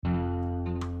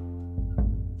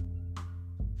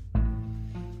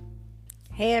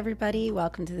Hey everybody,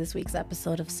 welcome to this week's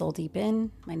episode of Soul Deep In.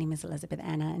 My name is Elizabeth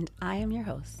Anna and I am your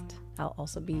host. I'll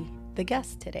also be the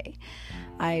guest today.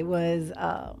 I was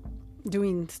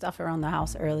doing stuff around the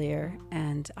house earlier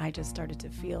and I just started to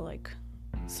feel like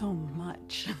so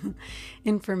much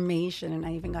information, and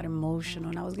I even got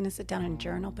emotional, and I was going to sit down and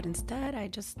journal, but instead I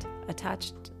just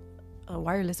attached a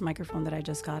wireless microphone that I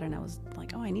just got, and I was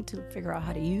like, I need to figure out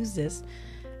how to use this,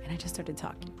 and I just started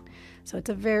talking. So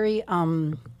it's a very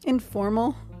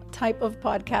informal type of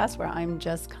podcast where I'm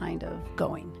just kind of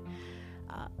going.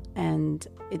 And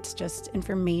it's just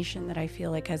information that I feel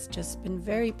like has just been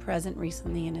very present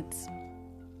recently. And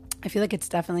I feel like it's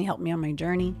definitely helped me on my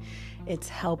journey. It's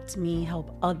helped me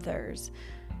help others.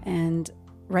 And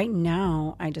right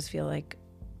now, I just feel like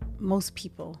most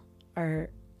people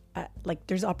are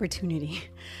there's opportunity,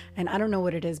 and I don't know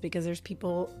what it is, because there's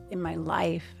people in my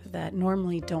life that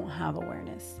normally don't have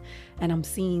awareness, and I'm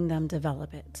seeing them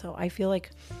develop it. So I feel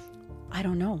like I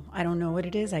don't know what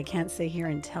it is. I can't sit here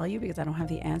and tell you because I don't have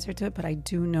the answer to it, but I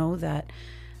do know that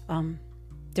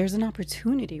there's an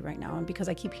opportunity right now, and because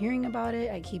I keep hearing about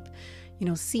it, I keep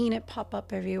seeing it pop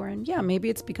up everywhere. And yeah, maybe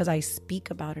it's because I speak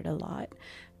about it a lot,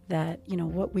 that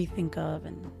what we think of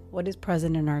and what is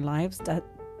present in our lives, that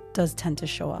does tend to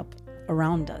show up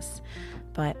around us.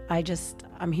 But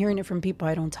I'm hearing it from people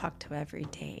I don't talk to every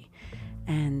day,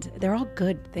 and they're all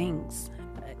good things.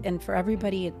 And for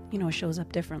everybody, it shows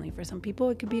up differently. For some people,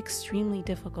 it could be extremely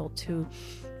difficult to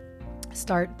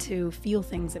start to feel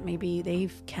things that maybe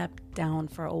they've kept down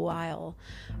for a while,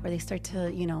 or they start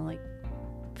to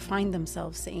find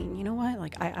themselves saying,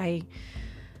 I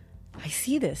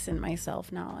see this in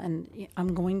myself now, and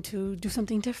I'm going to do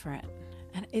something different.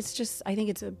 And I think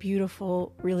it's a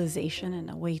beautiful realization and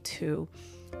a way to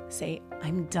say,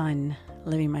 I'm done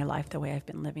living my life the way I've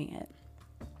been living it.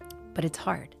 But it's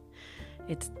hard.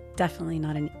 It's definitely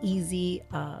not an easy,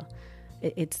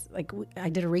 it's like, I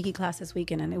did a Reiki class this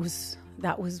weekend, and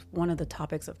that was one of the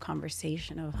topics of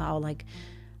conversation, of how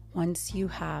once you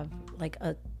have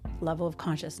a level of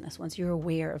consciousness, once you're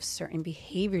aware of certain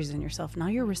behaviors in yourself, now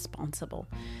you're responsible.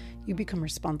 You become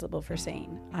responsible for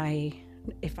saying,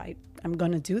 I'm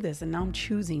going to do this, and now I'm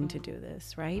choosing to do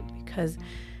this, right? Because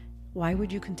why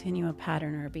would you continue a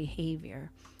pattern or a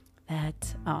behavior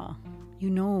that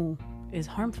is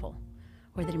harmful,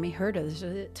 or that it may hurt others,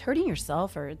 or it's hurting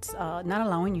yourself, or it's not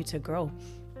allowing you to grow?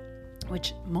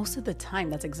 Which most of the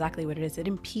time, that's exactly what it is. It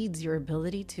impedes your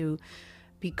ability to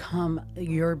become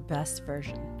your best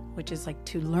version, which is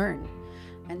to learn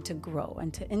and to grow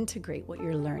and to integrate what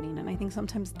you're learning. And I think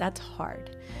sometimes that's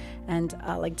hard. And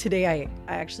today, I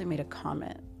actually made a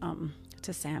comment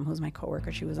to Sam, who's my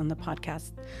coworker. She was on the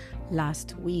podcast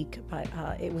last week, but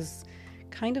it was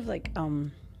kind of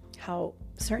how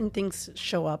certain things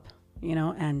show up,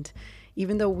 and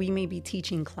even though we may be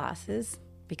teaching classes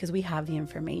because we have the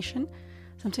information,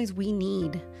 sometimes we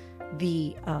need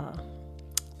the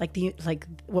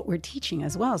what we're teaching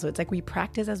as well. So it's we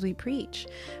practice as we preach,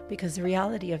 because the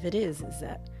reality of it is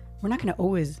that we're not going to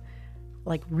always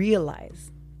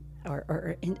realize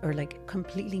or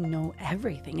completely know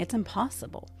everything. It's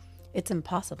impossible.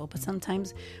 But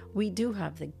sometimes we do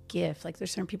have the gift.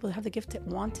 There's certain people that have the gift to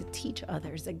want to teach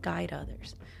others, to guide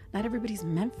others. Not everybody's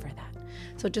meant for that.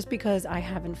 So just because I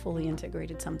haven't fully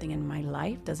integrated something in my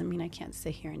life doesn't mean I can't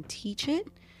sit here and teach it.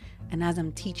 And as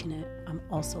I'm teaching it, I'm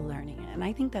also learning it. And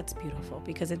I think that's beautiful,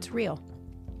 because it's real.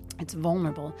 It's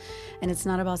vulnerable. And it's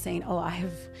not about saying,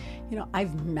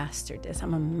 I've mastered this.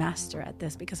 I'm a master at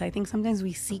this. Because I think sometimes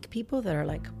we seek people that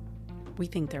are we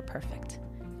think they're perfect.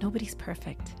 Nobody's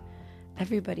perfect.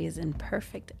 Everybody is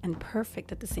imperfect and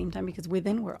perfect at the same time, because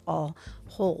within we're all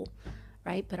whole,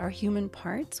 right? But our human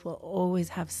parts will always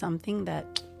have something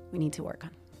that we need to work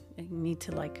on. We need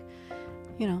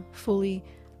to fully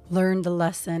learn the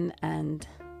lesson and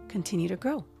continue to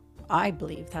grow. I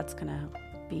believe that's going to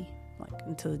be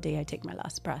until the day I take my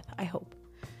last breath, I hope.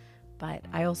 But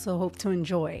I also hope to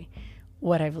enjoy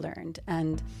what I've learned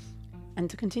and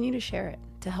to continue to share it,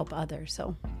 to help others.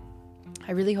 So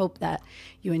I really hope that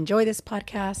you enjoy this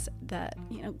podcast, that,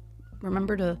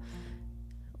 remember to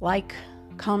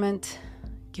comment,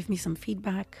 give me some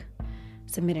feedback,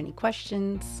 submit any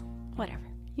questions, whatever,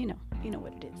 you know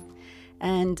what it is.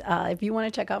 And if you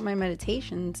want to check out my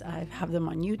meditations, I have them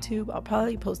on YouTube. I'll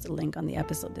probably post a link on the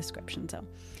episode description. So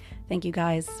thank you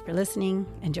guys for listening.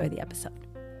 Enjoy the episode.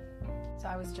 So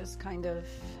I was just kind of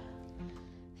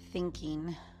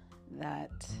thinking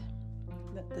that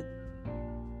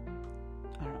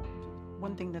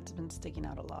one thing that's been sticking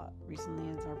out a lot recently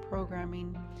is our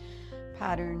programming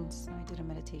patterns. I did a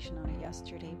meditation on it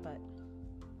yesterday, but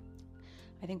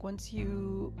I think once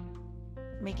you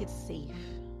make it safe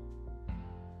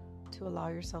to allow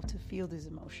yourself to feel these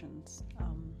emotions,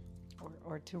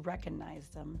 or to recognize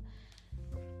them,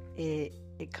 it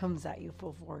comes at you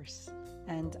full force.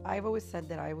 And I've always said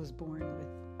that I was born with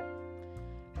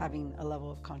having a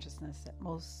level of consciousness that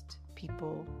most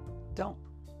people don't,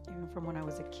 even from when I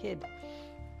was a kid.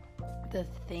 The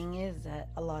thing is that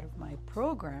a lot of my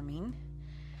programming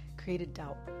created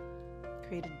doubt,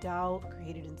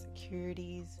 created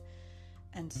insecurities.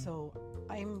 And so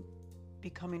I'm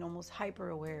becoming almost hyper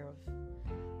aware of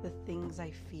the things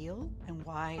I feel and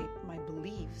why my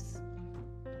beliefs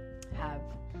have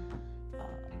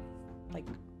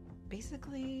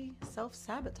basically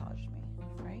self-sabotaged me,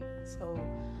 right? So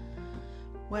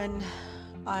when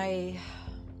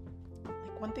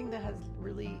one thing that has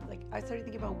really, I started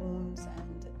thinking about wounds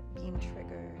and being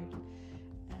triggered,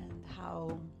 and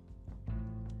how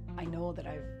I know that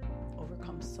I've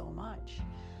overcome so much,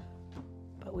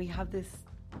 but we have this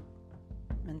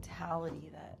mentality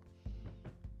that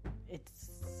it's,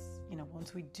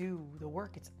 once we do the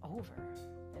work, it's over.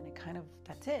 And it kind of,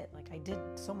 that's it. I did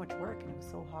so much work and it was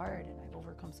so hard and I've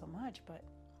overcome so much, but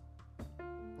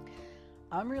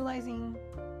I'm realizing,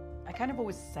 I kind of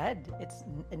always said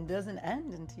it doesn't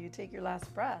end until you take your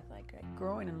last breath.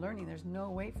 Growing and learning, there's no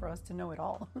way for us to know it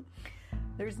all.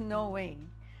 There's no way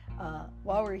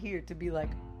while we're here to be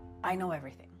I know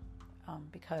everything,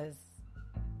 because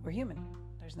we're human.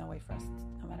 There's no way for us,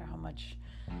 no matter how much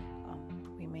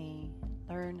we may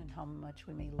learn and how much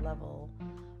we may level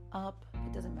up,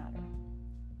 it doesn't matter.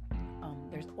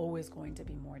 There's always going to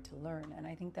be more to learn. And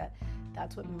I think that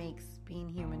that's what makes being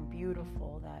human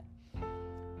beautiful, that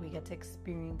we get to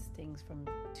experience things from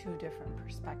two different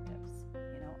perspectives.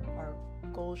 Our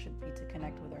goal should be to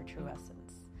connect with our true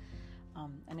essence.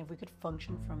 And if we could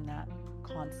function from that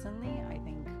constantly, I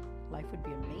think life would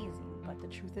be amazing. But the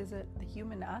truth is that the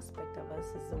human aspect of us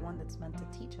is the one that's meant to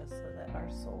teach us so that our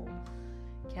soul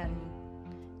can,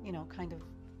 kind of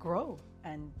grow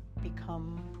and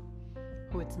become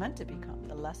who it's meant to become.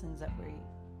 The lessons that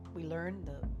we learn,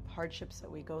 the hardships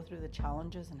that we go through, the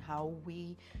challenges, and how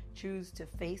we choose to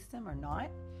face them or not,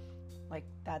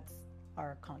 that's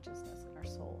our consciousness and our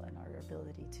soul and our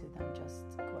ability to then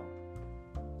just grow.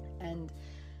 And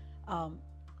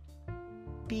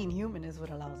being human is what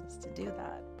allows us to do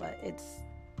that. But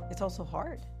it's also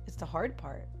hard. It's the hard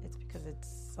part. It's because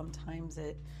sometimes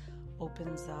it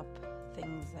opens up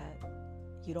things that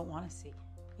you don't want to see,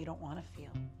 you don't want to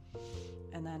feel.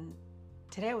 And then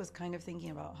today I was kind of thinking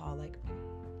about how,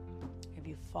 if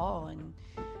you fall and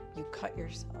you cut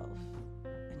yourself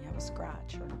and you have a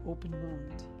scratch or an open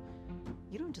wound,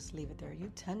 you don't just leave it there,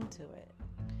 you tend to it.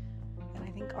 And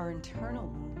I think our internal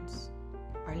wounds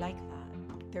are like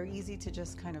that. They're easy to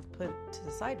just kind of put to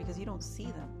the side because you don't see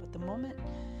them. But the moment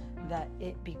that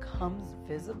it becomes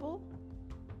visible,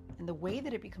 and the way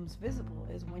that it becomes visible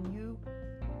is when you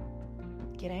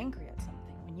get angry at something,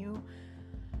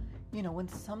 when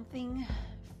something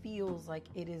feels like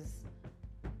it is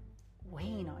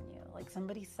weighing on you, like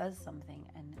somebody says something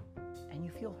and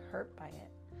you feel hurt by it.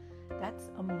 That's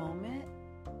a moment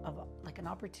of an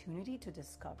opportunity to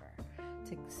discover,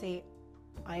 to say,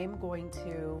 I am going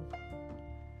to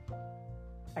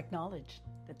acknowledge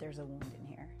that there's a wound in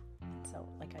here. So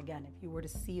again, if you were to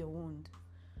see a wound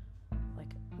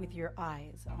with your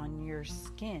eyes on your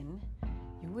skin,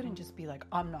 you wouldn't just be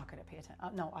I'm not going to pay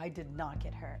attention. No, I did not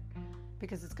get hurt,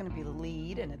 because it's going to be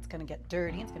lead and it's going to get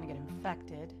dirty, it's going to get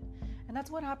infected. And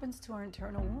that's what happens to our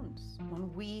internal wounds.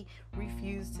 When we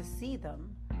refuse to see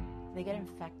them, they get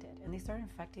infected and they start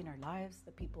infecting our lives,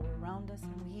 the people around us,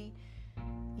 and we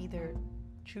either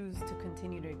choose to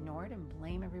continue to ignore it and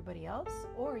blame everybody else,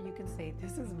 or you can say,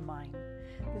 this is mine.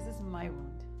 This is my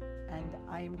wound. And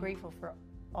I am grateful for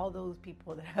all those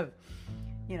people that have,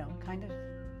 kind of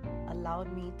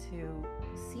allowed me to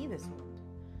see this wound.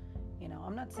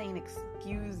 I'm not saying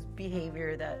excuse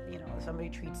behavior that, if somebody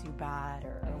treats you bad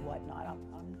or whatnot.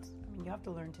 You have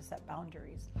to learn to set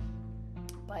boundaries.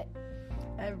 But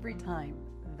every time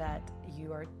that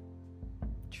you are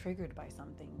triggered by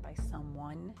something, by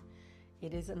someone,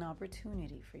 it is an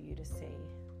opportunity for you to say,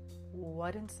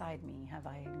 what inside me have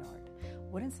I ignored?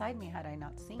 What inside me had I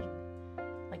not seen?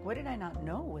 What did I not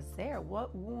know was there?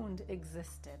 What wound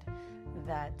existed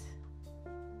that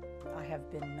I have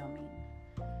been numbing,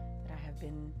 that I have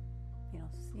been,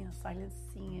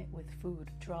 silencing it with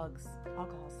food, drugs,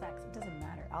 alcohol, sex? It doesn't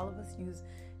matter. All of us use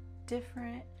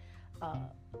different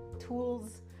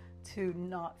tools to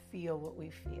not feel what we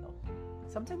feel.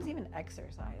 Sometimes even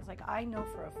exercise. I know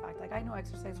for a fact, I know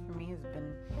exercise for me has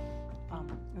been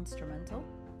instrumental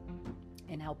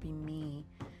in helping me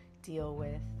deal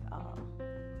with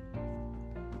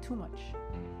too much,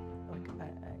 like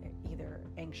either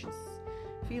anxious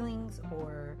feelings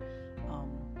or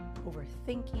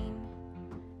overthinking.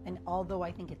 And although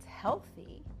I think it's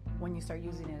healthy when you start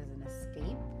using it as an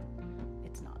escape,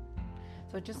 it's not.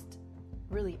 So it just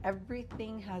really,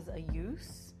 everything has a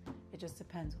use. It just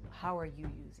depends, how are you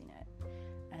using it?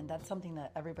 And that's something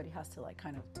that everybody has to like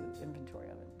kind of do inventory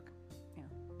of and, you know,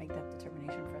 make that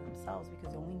determination for themselves,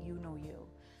 because only you know you.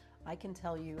 I can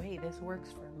tell you, hey, this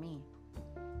works for me.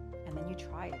 And then you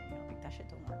try it, you know, like that shit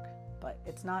don't work. But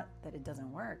it's not that it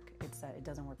doesn't work, it's that it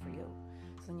doesn't work for you.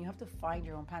 So then you have to find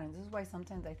your own pattern. This is why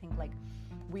sometimes I think like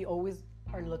we always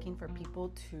are looking for people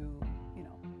to, you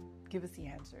know, give us the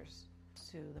answers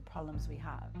to the problems we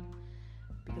have,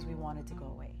 because we want it to go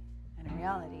away. And in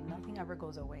reality, nothing ever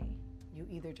goes away. You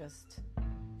either just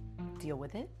deal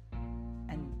with it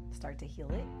and start to heal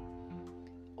it,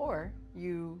 or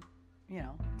you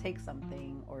know, take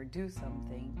something or do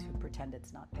something to pretend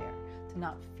it's not there, to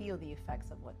not feel the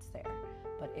effects of what's there.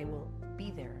 But it will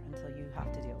be there until you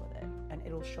have to deal with it. And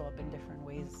it'll show up in different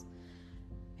ways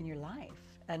in your life.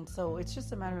 And so it's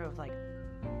just a matter of like,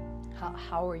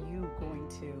 how are you going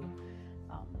to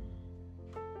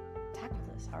tackle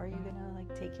this? How are you gonna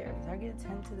like take care of this? How are you gonna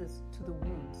tend to the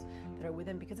wounds that are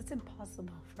within? Because it's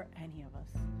impossible for any of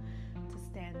us to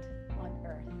stand on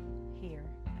earth here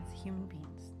as human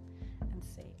beings and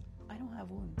say, I don't have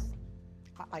wounds.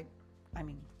 I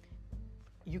mean,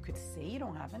 you could say you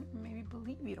don't have them, maybe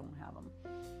believe you don't have them,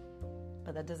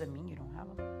 but that doesn't mean you don't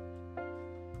have them.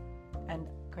 And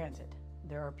granted,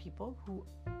 there are people who,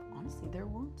 honestly, their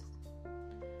wounds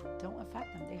don't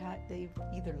affect them. They've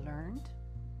either learned,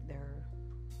 their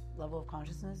level of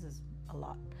consciousness is a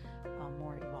lot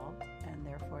more evolved, and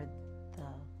therefore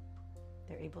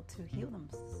they're able to heal them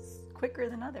quicker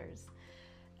than others.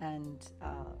 And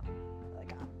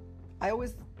like I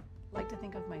always like to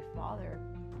think of my father,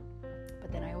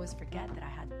 but then I always forget that I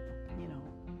had, you know,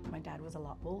 my dad was a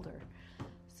lot older.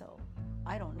 So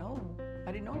I don't know.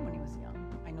 I didn't know him when he was young.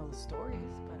 I know the stories,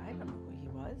 but I don't know who he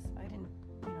was. I didn't,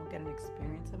 you know, get an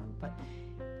experience of him, but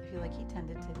I feel like he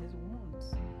tended to his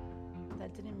wounds. But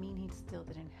that didn't mean he still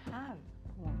didn't have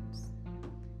wounds.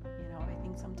 You know, I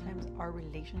think sometimes our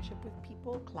relationship with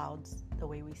people clouds the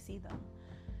way we see them.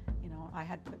 You know, I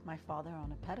had put my father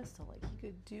on a pedestal, like he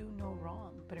could do no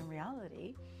wrong. But in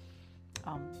reality,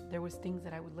 there was things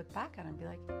that I would look back at and be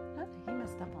like, oh, he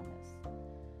messed up on this.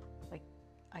 Like,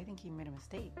 I think he made a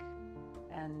mistake.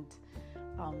 And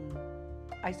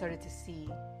I started to see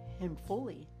him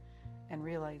fully and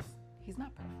realize he's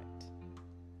not perfect.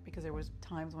 Because there was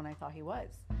times when I thought he was.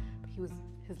 But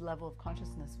his level of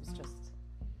consciousness was just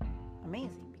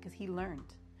amazing, because he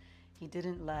learned. He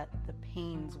didn't let the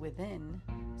pains within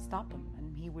stop him,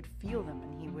 and he would feel them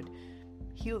and he would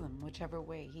heal them whichever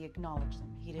way. He acknowledged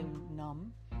them. He didn't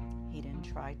numb. He didn't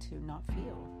try to not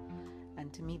feel.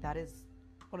 And to me, that is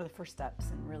one of the first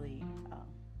steps in really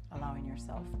allowing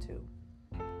yourself to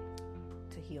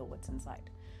heal what's inside.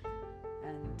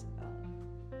 And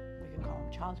we can call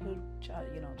them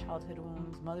childhood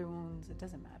wounds, mother wounds. It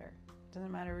doesn't matter. It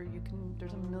doesn't matter.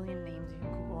 There's a million names you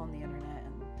can Google on the internet,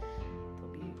 and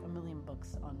there'll be a million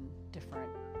books on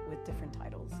with different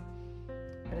titles.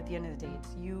 But at the end of the day,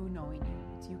 it's you knowing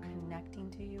you. It's you connecting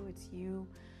to you. It's you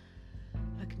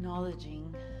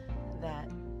acknowledging that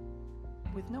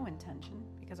with no intention,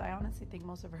 because I honestly think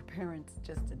most of our parents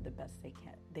just did the best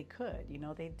they could. You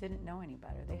know, they didn't know any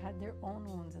better. They had their own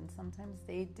wounds, and sometimes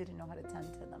they didn't know how to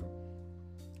tend to them,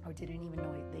 or didn't even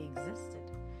know they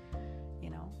existed. You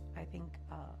know, I think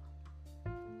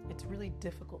it's really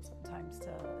difficult sometimes to,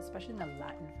 especially in a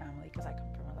Latin family, because I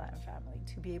come from a Latin family,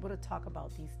 to be able to talk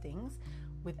about these things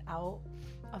without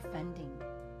offending,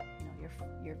 you know,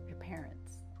 your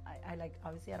parents. I like,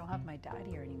 obviously I don't have my dad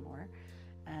here anymore,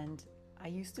 and I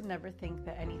used to never think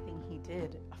that anything he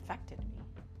did affected me,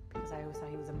 because I always thought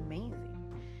he was amazing.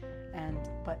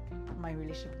 But my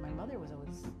relationship with my mother was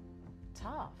always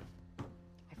tough.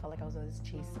 I felt like I was always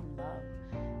chasing love,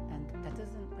 and that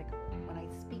doesn't, like, when I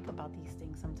speak about these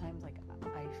things, sometimes like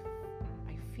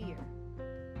I fear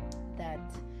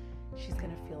that she's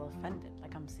gonna feel offended,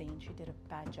 like I'm saying she did a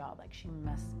bad job, like she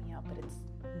messed me up. But it's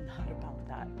not about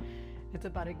that. It's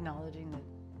about acknowledging that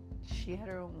she had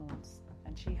her own wounds,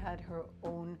 and she had her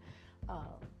own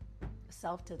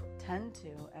self to tend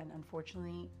to, and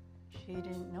unfortunately she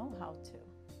didn't know how to.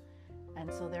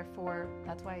 And so therefore,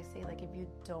 that's why I say, like, if you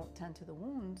don't tend to the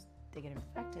wounds, they get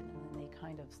infected, and then they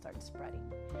kind of start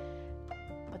spreading.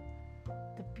 But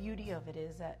the beauty of it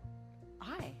is that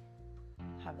I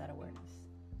have that awareness.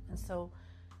 And so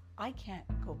I can't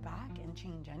go back and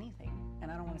change anything. And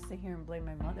I don't want to sit here and blame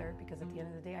my mother, because at the end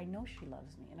of the day, I know she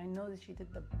loves me and I know that she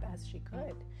did the best she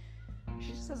could.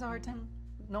 She just has a hard time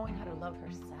knowing how to love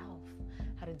herself,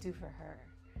 how to do for her.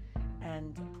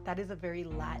 And that is a very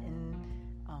Latin,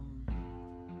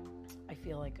 I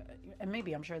feel like, and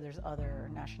maybe I'm sure there's other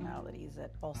nationalities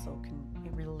that also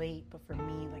can relate, but for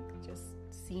me, like just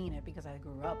seeing it, because I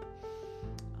grew up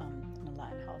in a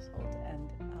Latin household, and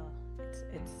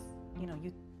it's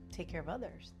you take care of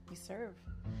others, you serve.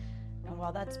 And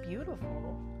while that's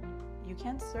beautiful, you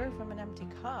can't serve from an empty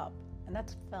cup, and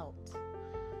that's felt.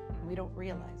 And we don't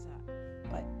realize that,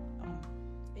 but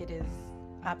it is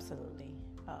absolutely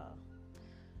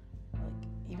like,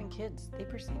 even kids, they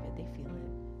perceive it, they feel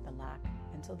it, the lack,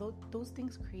 and so those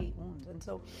things create wounds. And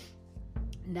so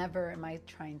never am I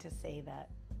trying to say that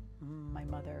my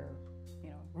mother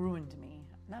ruined me.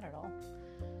 Not at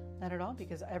all,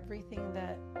 because everything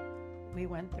that we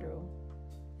went through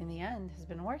in the end has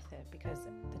been worth it, because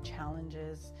the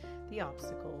challenges, the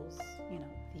obstacles,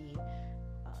 the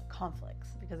conflicts,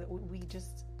 because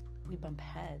we bump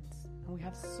heads, and we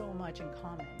have so much in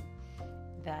common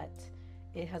that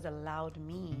it has allowed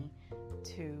me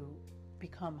to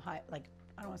become I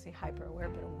don't want to say hyper aware,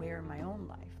 but aware in my own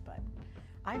life. But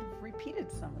I've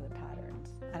repeated some of the patterns,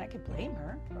 and I could blame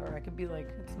her, or I could be like,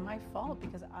 it's my fault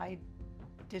because I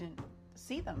didn't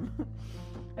see them.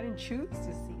 I didn't choose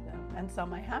to see them. And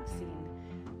some I have seen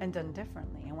and done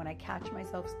differently. And when I catch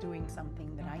myself doing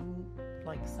something that I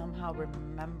somehow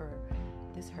remember,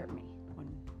 this hurt me when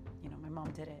my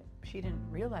mom did it. She didn't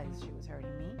realize she was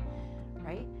hurting me,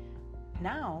 right?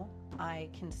 Now I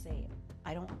can say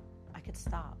I could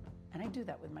stop. And I do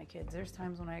that with my kids. There's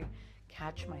times when I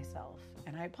catch myself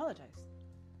and I apologize.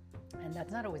 And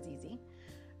that's not always easy,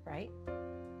 right?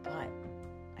 But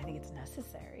I think it's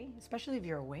necessary, especially if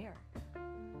you're aware.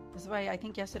 This is why I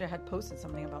think yesterday I had posted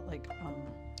something about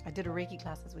I did a Reiki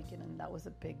class this weekend, and that was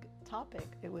a big topic.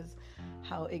 It was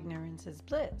how ignorance is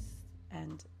bliss,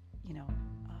 and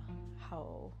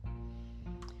how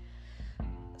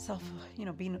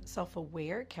being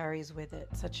self-aware carries with it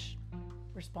such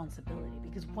responsibility,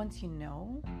 because once you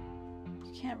know,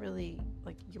 you can't really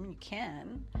you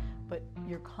can, but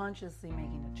you're consciously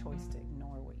making a choice to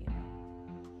ignore what you know.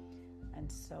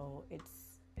 And so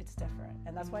it's different.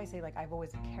 And that's why I say I've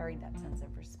always carried that sense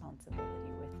of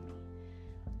responsibility with me.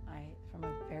 From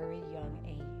a very young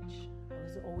age, I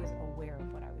was always aware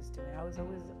of what I was doing. I was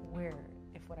always aware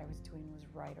if what I was doing was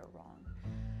right or wrong.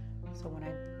 So when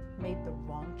I made the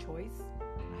wrong choice,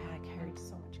 I carried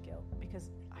so much guilt, because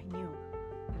I knew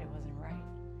that it wasn't right.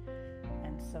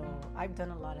 And so I've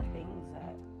done a lot of things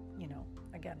that,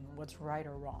 again, what's right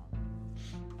or wrong.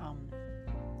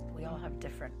 We all have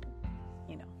different,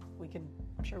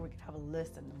 I'm sure we could have a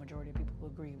list, and the majority of people will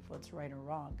agree with what's right or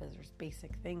wrong, because there's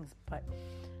basic things, but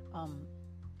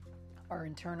our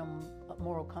internal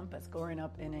moral compass, growing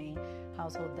up in a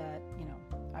household that,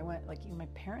 I went, my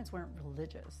parents weren't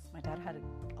religious. My dad had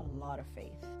a lot of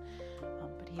faith,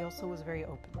 but he also was very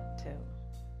open to,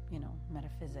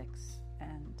 metaphysics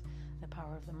and the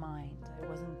power of the mind. It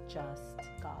wasn't just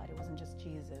God. It wasn't just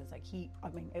Jesus.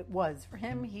 It was for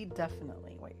him. He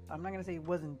definitely, I'm not going to say he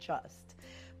wasn't just,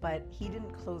 but he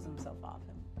didn't close himself off.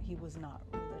 He was not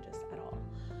religious at all.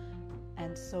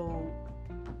 And so,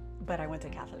 but I went to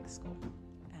Catholic school,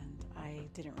 and I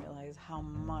didn't realize how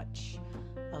much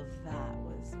of that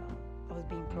was, I was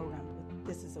being programmed with,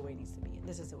 this is the way it needs to be, and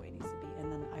this is the way it needs to be.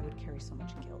 And then I would carry so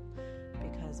much guilt,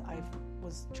 because I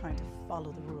was trying to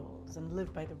follow the rules and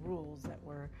live by the rules that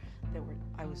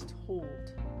I was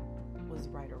told was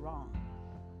right or wrong.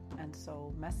 And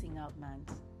so messing up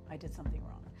meant I did something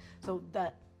wrong. So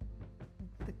that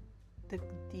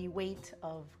the weight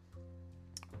of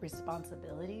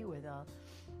responsibility when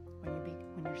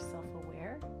you're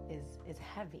self-aware is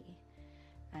heavy,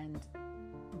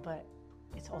 but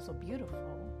it's also beautiful,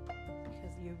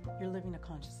 because you're living a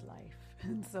conscious life.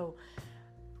 And so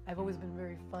I've always been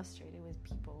very frustrated with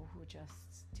people who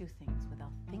just do things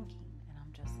without thinking, and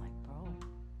I'm just like, bro,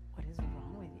 what is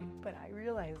wrong with you? But I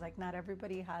realize not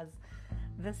everybody has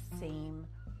the same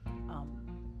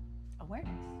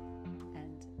awareness,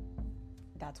 and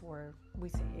that's where we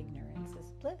say ignorance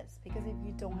is bliss, because if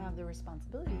you don't have the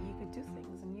responsibility, you could do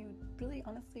things and you really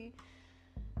honestly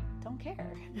don't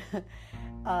care.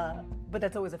 But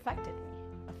that's always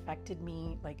affected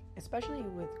me, especially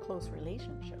with close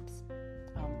relationships.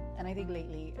 And I think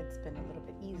lately it's been a little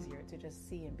bit easier to just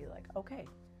see and be like, okay,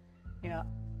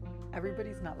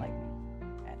 everybody's not like me,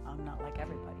 and I'm not like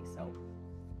everybody. So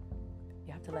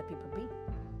you have to let people be.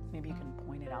 Maybe you can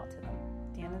point it out to them.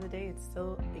 At the end of the day, it's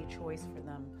still a choice for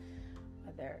them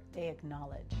they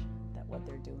acknowledge that what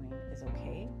they're doing is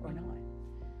okay or not.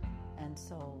 And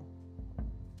so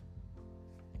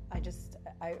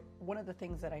one of the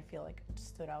things that I feel like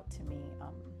stood out to me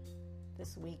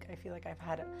this week, I feel like I've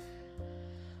had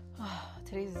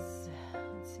so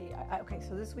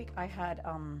this week I had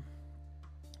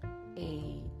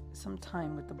some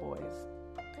time with the boys,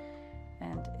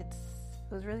 and it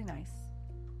was really nice.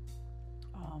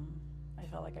 I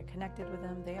felt like I connected with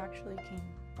them. They actually came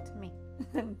to me.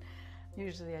 And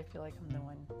usually I feel like I'm the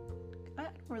one, I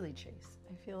don't really chase.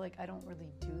 I feel like I don't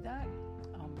really do that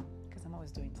because I'm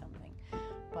always doing something.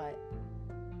 But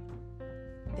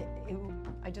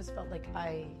I just felt like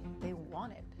they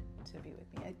wanted to be with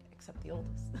me, except the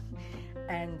oldest.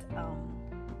 And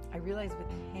I realized with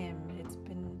him,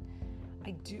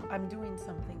 I'm doing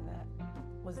something that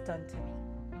was done to me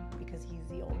because he's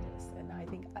the oldest. And I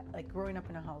think, like, growing up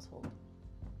in a household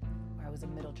where I was a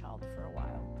middle child for a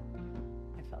while,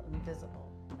 I felt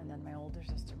invisible. And then my older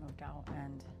sister moved out,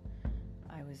 and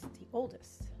I was the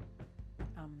oldest.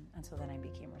 And so then I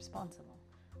became responsible.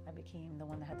 I became the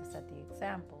one that had to set the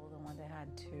example, the one that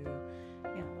had to,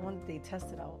 the one that they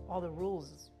tested out all the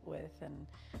rules with, and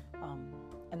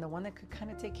the one that could kind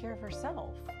of take care of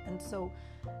herself. And so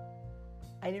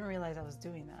I didn't realize I was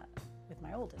doing that with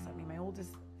my oldest. I mean, my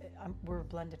oldest, we're a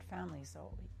blended family,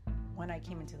 so when I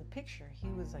came into the picture, he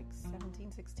was like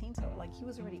 17, 16, so like he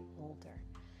was already older.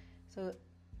 So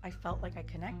I felt like I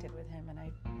connected with him, and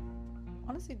I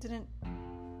honestly didn't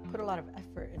put a lot of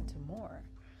effort into more.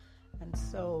 And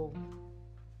so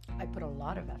I put a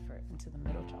lot of effort into the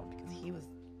middle child because he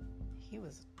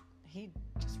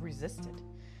just resisted.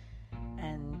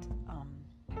 And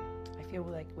I feel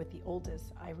like with the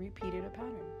oldest, I repeated a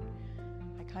pattern.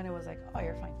 I kind of was like, oh,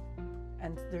 you're fine.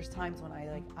 And there's times when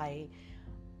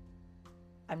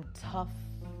I'm tough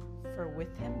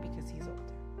with him because he's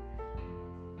older.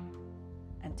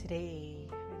 And today,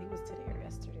 I think it was today or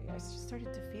yesterday, I just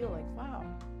started to feel like, wow,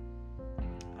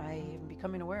 I am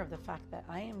becoming aware of the fact that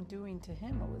I am doing to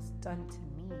him what was done to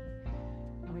me.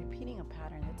 I'm repeating a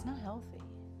pattern that's not healthy.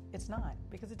 It's not,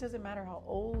 because it doesn't matter how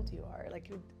old you are. Like,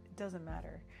 it doesn't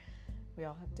matter. We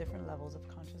all have different levels of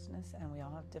consciousness, and we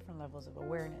all have different levels of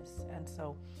awareness. And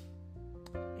so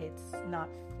it's not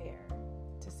fair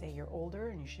to say you're older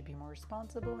and you should be more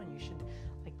responsible and you should,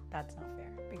 like, that's not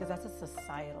fair, because that's a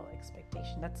societal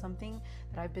expectation. That's something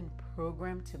that I've been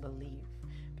programmed to believe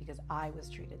because I was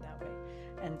treated that way.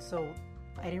 And so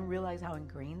I didn't realize how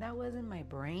ingrained that was in my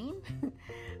brain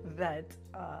that,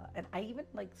 and I even,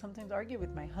 like, sometimes argue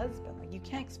with my husband, like, you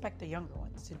can't expect the younger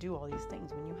ones to do all these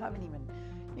things when you haven't even,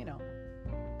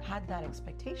 had that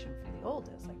expectation for the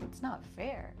oldest. Like, it's not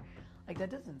fair. Like, that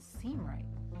doesn't seem right.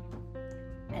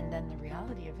 And then the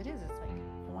reality of it is, it's like,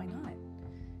 well, why not?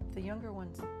 If the younger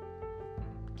ones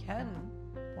can,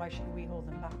 why should we hold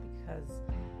them back? Because,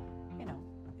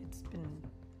 it's been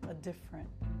a different,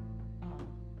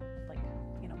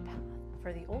 path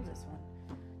for the oldest one.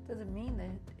 Doesn't mean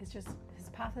that it's just his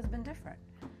path has been different.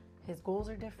 His goals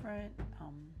are different.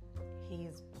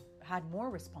 He's had more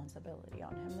responsibility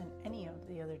on him than any of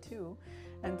the other two.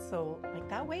 And so, like,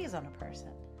 that weighs on a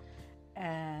person.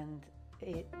 And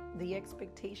the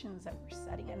expectations that we're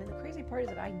setting, and the crazy part is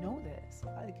that I know this.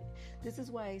 This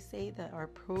is why I say that our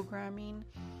programming,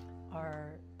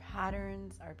 our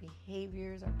patterns, our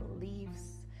behaviors, our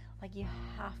beliefs, like, you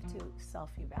have to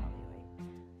self-evaluate.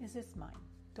 Is this mine?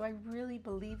 Do I really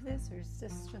believe this, or is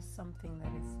this just something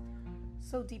that is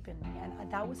so deep in me?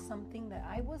 And that was something that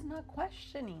I was not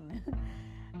questioning.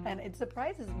 And it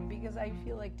surprises me because I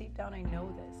feel like deep down I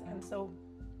know this. And so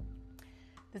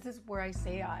this is where I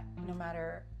say, no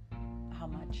matter how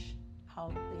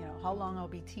long I'll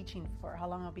be teaching for, how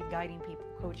long I'll be guiding people,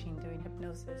 coaching, doing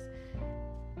hypnosis,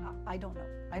 I don't know.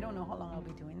 I don't know how long I'll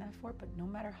be doing that for, but no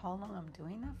matter how long I'm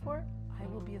doing that for, I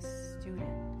will be a student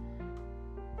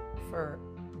for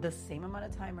the same amount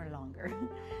of time or longer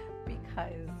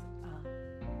because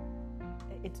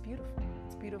it's beautiful.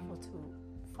 It's beautiful to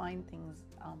find things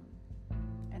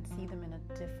and see them in a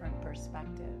different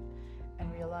perspective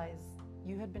and realize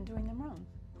you had been doing them wrong.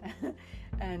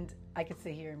 And I could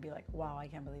sit here and be like, wow, I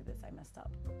can't believe this, I messed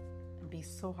up, and be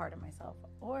so hard on myself.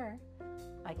 Or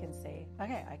I can say,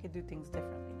 okay, I could do things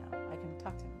differently now. I can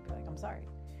talk to him and be like, I'm sorry.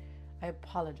 I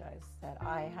apologize that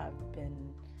I have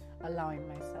been allowing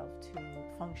myself to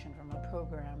function from a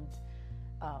programmed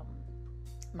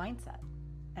mindset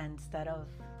instead of,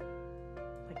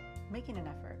 like, making an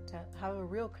effort to have a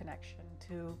real connection,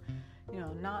 to,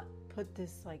 not put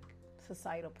this, like,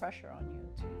 societal pressure on you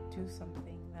to do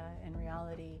something that in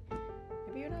reality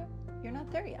maybe you're not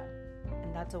there yet,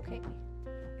 and that's okay.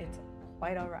 It's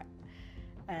quite all right.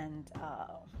 And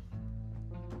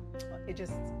it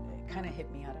kind of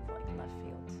hit me out of like left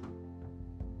field,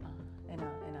 in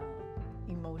a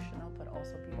emotional but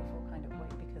also beautiful kind of way,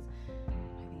 because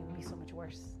I think it would be so much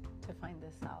worse to find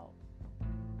this out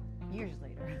years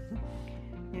later,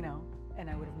 and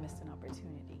I would have missed an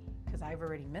opportunity, because I've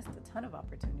already missed a ton of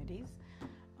opportunities,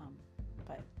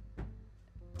 but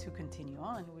to continue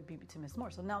on would be to miss more.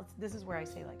 So now this is where I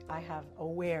say, like, I have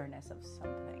awareness of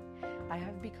something. I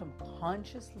have become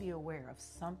consciously aware of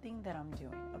something that I'm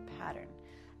doing, a pattern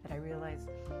that I realized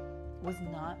was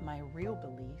not my real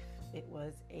belief. It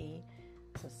was a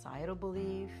societal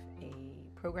belief, a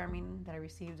programming that I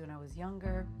received when I was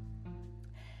younger.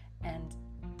 And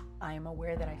I am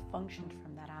aware that I functioned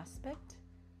from that aspect,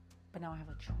 but now I have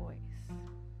a choice,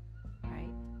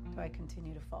 right? Do I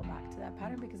continue to fall back to that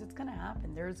pattern? Because it's going to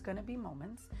happen. There's going to be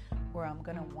moments where I'm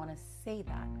going to want to say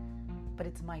that, but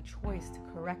it's my choice to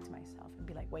correct myself and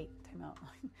be like, wait, time out.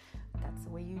 That's the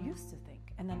way you used to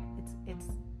think. And then it's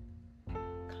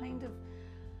kind of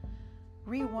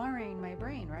rewiring my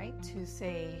brain, right? To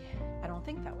say, I don't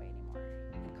think that way anymore,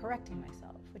 and correcting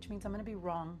myself, which means I'm going to be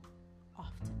wrong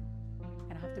often.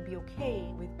 And I have to be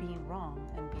okay with being wrong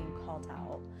and being called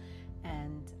out.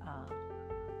 And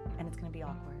it's going to be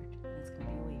awkward, and it's going to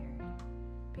be weird,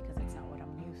 because it's not what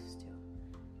I'm used to.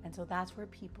 And so that's where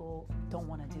people don't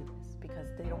want to do this, because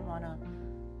they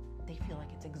feel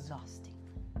like it's exhausting.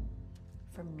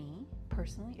 For me,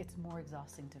 personally, it's more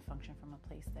exhausting to function from a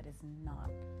place that is not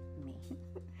me,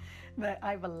 that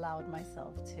I've allowed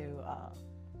myself to,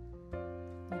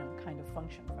 kind of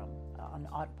function from on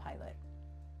autopilot.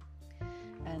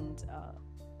 And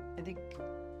I think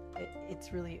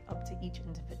it's really up to each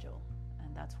individual.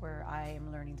 And that's where I am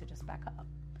learning to just back up.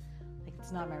 Like,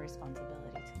 it's not my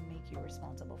responsibility to make you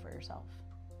responsible for yourself.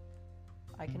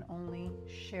 I can only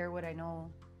share what I know,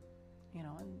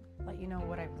 and let you know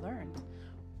what I've learned.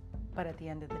 But at the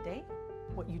end of the day,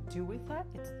 what you do with that,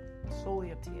 it's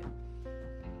solely up to you.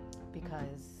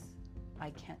 Because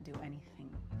I can't do anything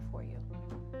for you.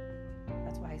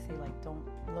 That's why I say, like, don't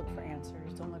look for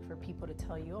answers. Don't look for people to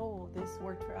tell you, oh, this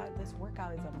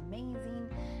workout is amazing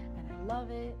and I love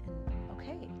it. And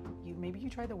okay, maybe you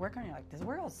try the workout and you're like, this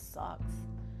workout sucks.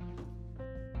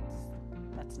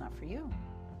 That's not for you.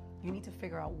 You need to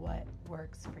figure out what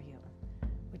works for you,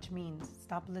 which means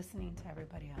stop listening to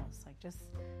everybody else. Like, just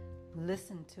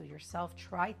listen to yourself,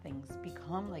 try things,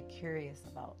 become like curious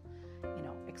about,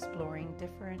 exploring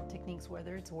different techniques,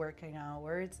 whether it's working out,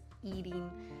 whether it's eating,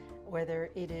 whether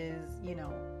it is,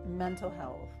 mental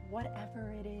health,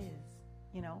 whatever it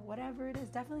is,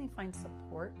 definitely find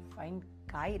support, find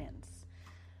guidance,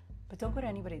 but don't go to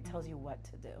anybody who tells you what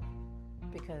to do,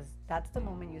 because that's the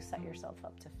moment you set yourself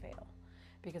up to fail,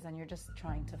 because then you're just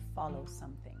trying to follow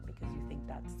something because you think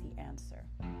that's the answer,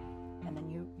 and then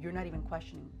you're not even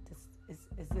questioning,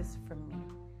 is this for me?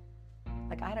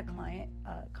 Like, I had a client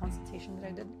consultation that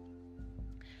I did,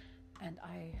 and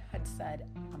I had said,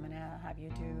 I'm going to have you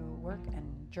do work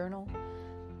and journal.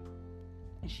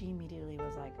 And she immediately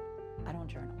was like, I don't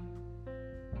journal.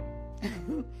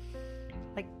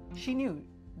 Like, she knew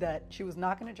that she was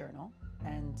not going to journal.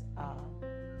 And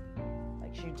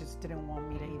she just didn't want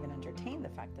me to even entertain the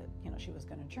fact that, she was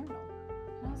going to journal.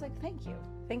 And I was like, thank you.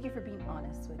 Thank you for being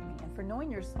honest with me and for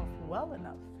knowing yourself well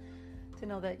enough to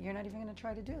know that you're not even going to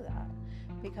try to do that.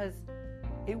 Because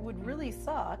it would really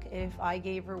suck if I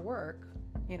gave her work,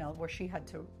 where she had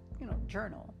to,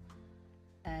 journal,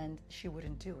 and she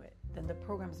wouldn't do it. Then the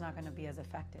program's not going to be as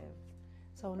effective.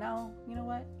 So now, you know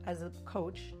what? As a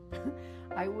coach,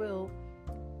 I will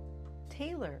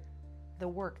tailor the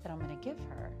work that I'm going to give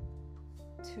her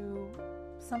to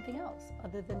something else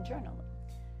other than journaling,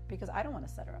 because I don't want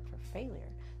to set her up for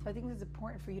failure. So I think it's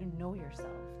important for you to know yourself,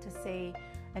 to say,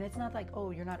 and it's not like, oh,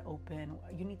 you're not open,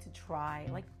 you need to try.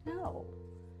 Like, no.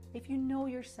 If you know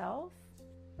yourself,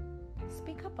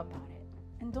 speak up about it.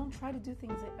 And don't try to do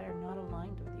things that are not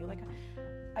aligned with you. Like,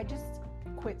 I just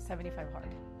quit 75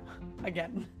 Hard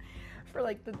again for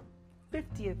like the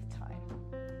 50th time.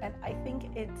 And I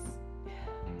think it's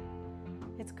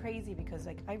crazy, because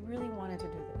like, I really wanted to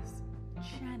do this,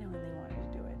 genuinely wanted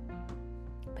to do it,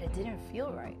 but it didn't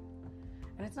feel right.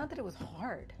 And it's not that it was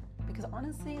hard, because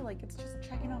honestly, like, it's just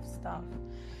checking off stuff.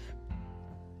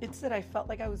 It's that I felt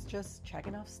like I was just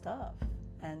checking off stuff,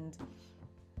 and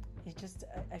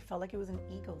I felt like it was an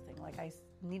ego thing. Like, I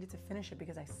needed to finish it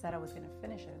because I said I was going to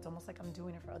finish it. It's almost like I'm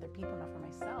doing it for other people, not for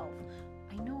myself.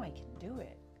 I know I can do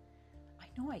it. I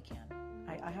know I can.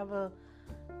 I have a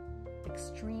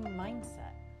extreme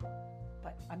mindset,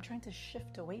 but I'm trying to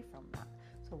shift away from that.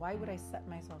 So So why would I set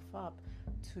myself up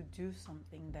to do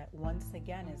something that once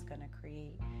again is going to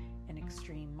create an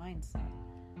extreme mindset?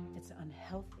 It's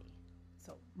unhealthy.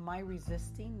 So my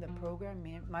resisting the program,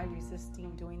 my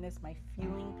resisting doing this, my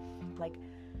feeling like,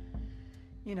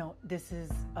 this is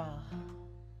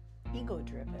ego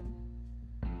driven,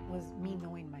 was me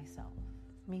knowing myself,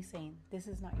 me saying, this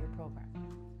is not your program,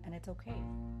 and it's okay.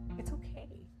 It's okay.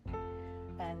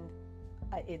 And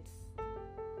it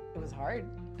was hard.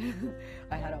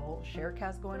 I had a whole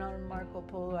sharecast going on in Marco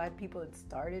Polo. I had people that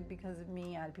started because of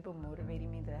me. I had people motivating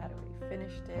me that had already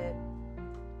finished it.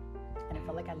 And it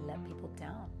felt like I let people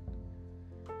down.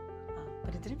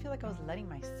 But it didn't feel like I was letting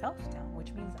myself down,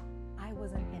 which means I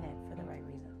wasn't in it for the right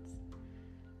reasons.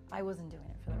 I wasn't doing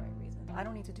it for the right reasons. I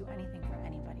don't need to do anything for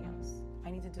anybody else.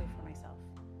 I need to do it for myself.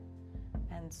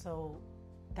 And so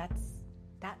that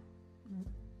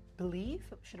belief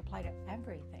should apply to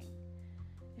everything.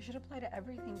 It should apply to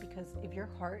everything, because if your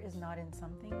heart is not in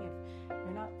something, if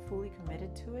you're not fully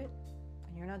committed to it,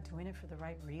 and you're not doing it for the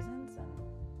right reasons, then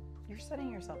you're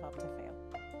setting yourself up to fail.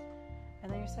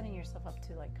 And then you're setting yourself up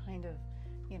to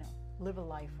live a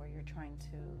life where you're trying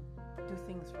to do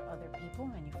things for other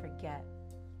people and you forget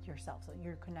yourself. So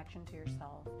your connection to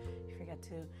yourself, you forget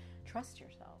to trust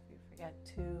yourself, you forget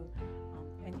to,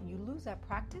 and you lose that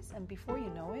practice, and before you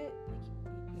know it,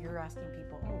 you're asking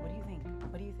people, oh, what do you think?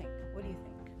 What do you think? What do you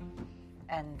think?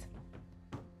 And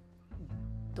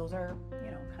those are,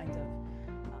 kinds of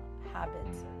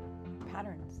habits or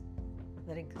patterns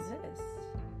that exist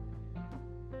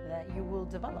that you will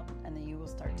develop and that you will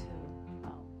start to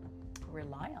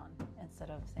rely on, instead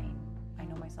of saying, I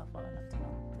know myself well enough to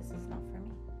know this is not for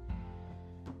me.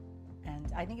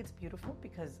 And I think it's beautiful,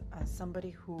 because as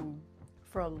somebody who,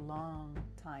 for a long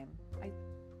time,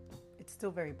 it's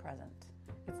still very present.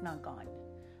 It's not gone,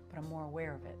 but I'm more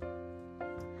aware of it,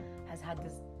 has had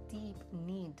this deep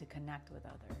need to connect with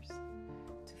others,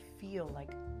 to feel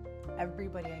like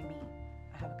everybody I meet,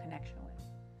 I have a connection with.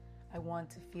 I want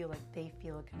to feel like they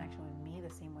feel a connection with me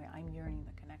the same way I'm yearning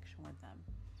the connection with them.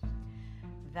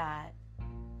 That,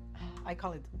 I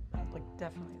call it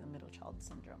definitely the middle child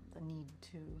syndrome. The need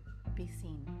to be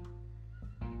seen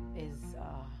is,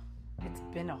 it's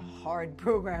been a hard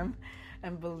program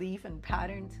and belief and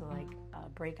pattern to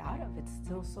break out of. It's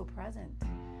still so present,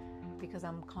 because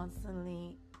I'm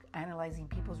constantly analyzing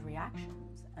people's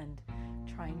reactions and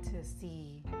trying to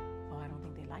see, oh, I don't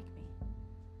think they like me.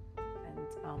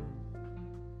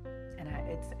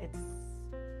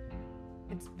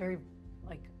 It's very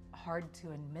hard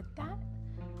to admit that,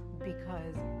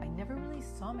 because I never really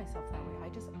saw myself that way. I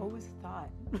just always thought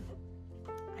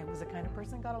I was the kind of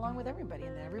person that got along with everybody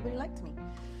and that everybody liked me.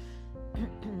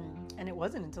 And it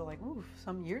wasn't until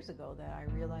some years ago that I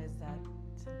realized that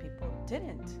some people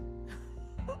didn't.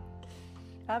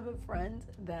 I have a friend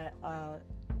that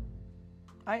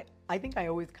I think I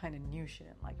always kind of knew she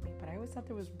didn't like me, but I always thought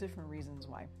there was different reasons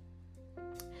why.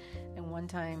 And one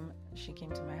time she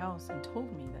came to my house and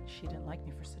told me that she didn't like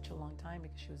me for such a long time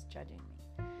because she was judging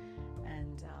me.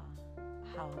 And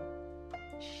how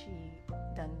she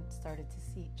then started to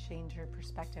change her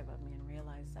perspective of me and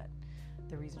realize that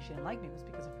the reason she didn't like me was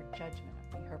because of her judgment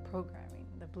of me, her programming,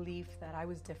 the belief that I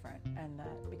was different, and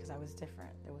that because I was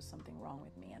different, there was something wrong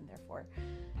with me, and therefore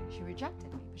she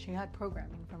rejected me. But she had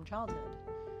programming from childhood.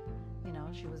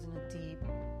 She was in a deep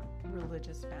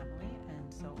religious family,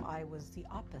 and so I was the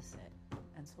opposite.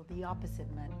 And so the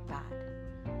opposite meant bad.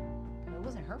 But it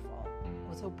wasn't her fault. It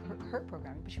was her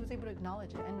programming, but she was able to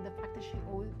acknowledge it. And the fact that she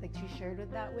always, she shared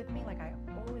that with me, I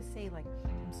always say,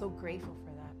 I'm so grateful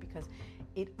for that, because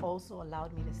it also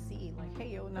allowed me to see,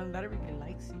 hey, not everybody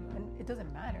likes you. And it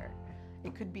doesn't matter.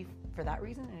 It could be for that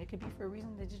reason, and it could be for a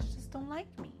reason that you just don't like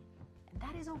me. And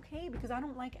that is okay, because I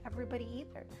don't like everybody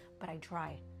either. But I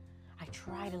try. I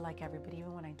try to like everybody,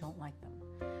 even when I don't like them.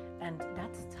 And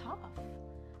that's tough,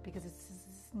 because it's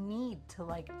this need to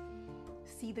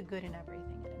see the good in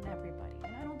everything and in everybody.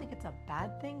 And I don't think it's a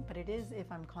bad thing, but it is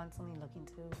if I'm constantly looking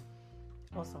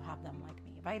to also have them like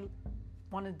me. If I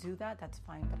want to do that, that's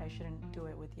fine, but I shouldn't do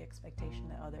it with the expectation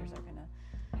that others are going to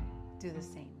do the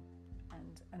same.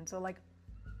 And so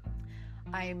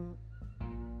I'm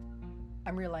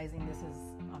realizing this is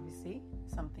obviously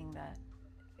something that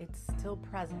it's still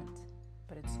present,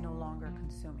 but it's no longer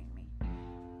consuming me.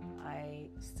 I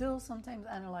still sometimes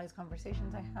analyze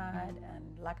conversations I had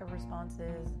and lack of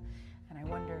responses, and I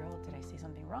wonder, did I say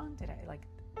something wrong? Did I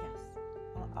yes,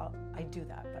 I do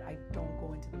that, but I don't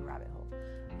go into the rabbit hole.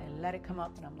 I let it come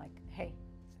up, and I'm like, hey,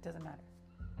 it doesn't matter.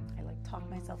 I talk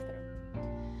myself through.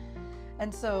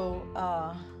 And so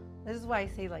this is why I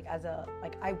say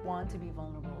I want to be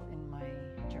vulnerable in my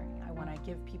journey. I want I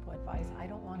give people advice, I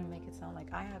don't want to make it sound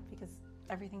like I have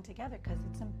everything together, because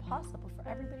it's impossible for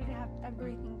everybody to have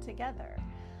everything together.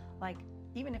 Like,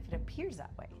 even if it appears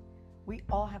that way, we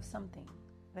all have something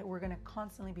that we're going to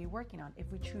constantly be working on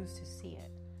if we choose to see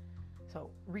it.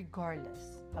 So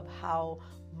regardless of how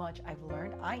much I've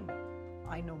learned, I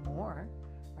know more,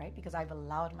 right? Because I've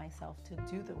allowed myself to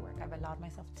do the work. I've allowed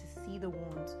myself to see the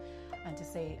wounds and to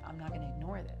say, I'm not going to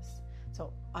ignore this.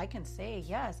 So I can say,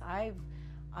 yes, I've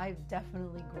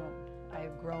definitely grown.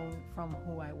 I've grown from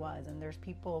who I was. And there's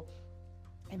people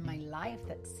in my life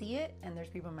that see it, and there's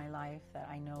people in my life that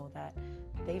I know that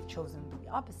they've chosen the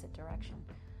opposite direction.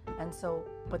 And so,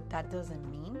 but that doesn't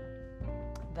mean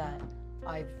that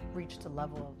I've reached a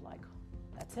level of like,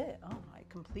 that's it. Oh, I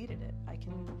completed it. I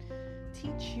can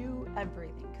teach you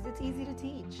everything, because it's easy to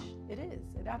teach. It is.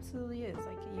 It absolutely is.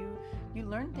 Like you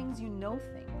learn things, you know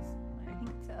things. I think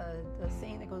it's the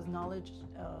saying that goes, knowledge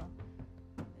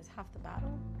is half the battle,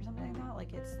 or something like that.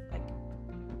 Like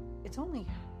it's only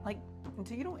like,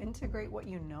 until you don't integrate what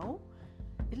you know,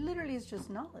 it literally is just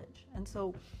knowledge. And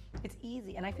so it's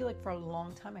easy. And I feel like for a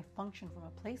long time I functioned from a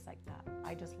place like that.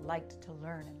 I just liked to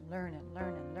learn and learn and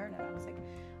learn and learn. And I was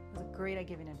great at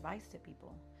giving advice to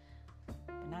people,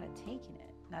 but not at taking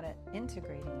it, not at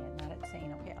integrating it, not at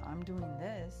saying, okay, I'm doing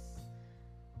this,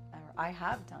 or I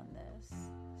have done this.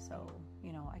 So,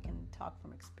 I can talk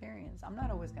from experience. I'm not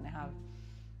always going to have,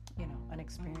 an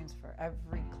experience for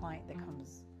every client that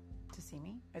comes to see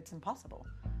me. It's impossible.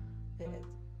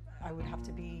 I would have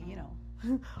to be,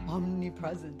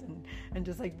 omnipresent and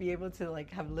just like be able to like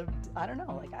have lived, I don't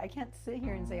know, like I can't sit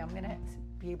here and say I'm going to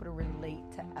be able to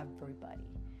relate to everybody,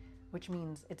 which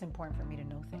means it's important for me to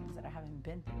know things that I haven't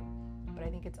been through. But I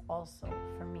think it's also,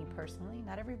 for me personally,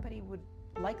 not everybody would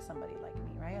like somebody like me,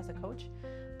 right, as a coach,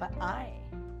 but I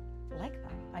like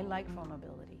that. I like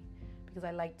vulnerability because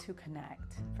I like to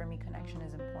connect. For me, connection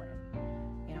is important,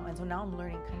 and so now I'm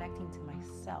learning connecting to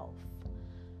myself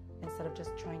instead of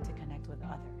just trying to connect with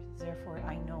others. Therefore,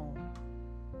 I know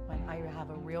when I have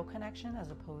a real connection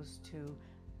as opposed to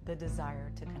the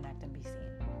desire to connect and be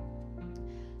seen.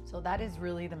 So that is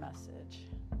really the message.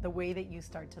 The way that you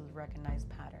start to recognize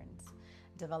patterns,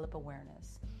 develop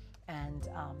awareness, and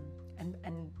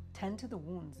tend to the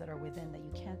wounds that are within that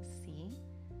you can't see,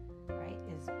 right,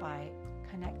 is by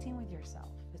connecting with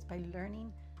yourself. It's by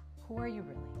learning, who are you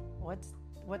really?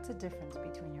 What's the difference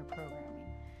between your programming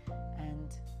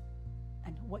and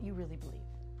what you really believe?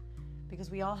 Because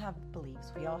we all have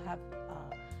beliefs, we all have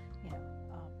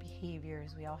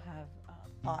behaviors, we all have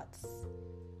thoughts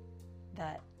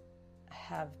that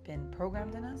have been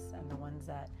programmed in us, and the ones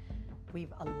that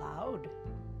we've allowed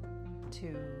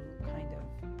to kind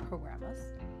of program us.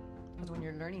 Because when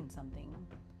you're learning something,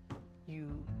 you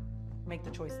make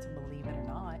the choice to believe it or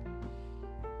not.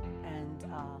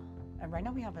 And right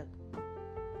now we have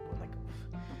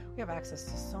access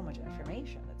to so much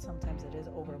information that sometimes it is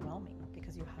overwhelming,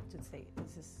 because you have to say,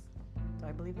 do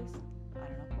I believe this? I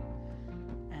don't know.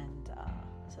 And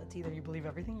so it's either you believe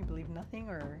everything, you believe nothing,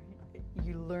 or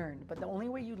you learn. But the only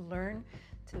way you learn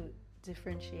to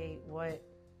differentiate what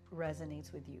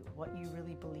resonates with you, what you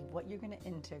really believe, what you're going to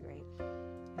integrate,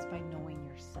 is by knowing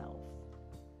yourself.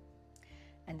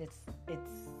 And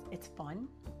it's fun,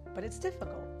 but it's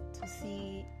difficult to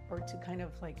see, or to kind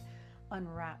of like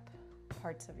unwrap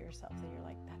parts of yourself that you're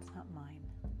like, that's not mine.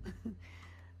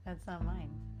 That's not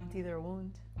mine. It's either a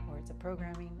wound, or it's a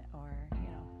programming, or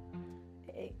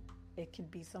it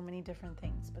could be so many different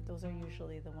things, but those are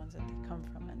usually the ones that they come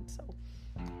from. And so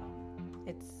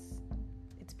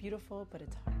it's beautiful, but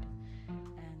it's hard,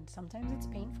 and sometimes it's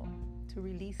painful to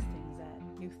release things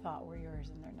that you thought were yours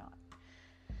and they're not.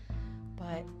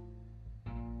 But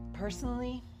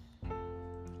personally,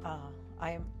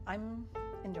 I'm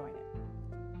enjoying it.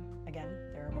 Again,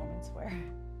 there are moments where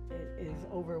it is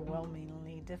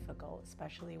overwhelmingly difficult,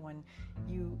 especially when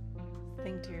you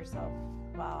think to yourself,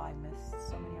 wow, I missed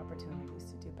so many opportunities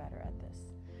to do better at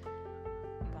this.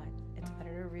 But it's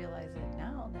better to realize it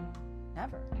now than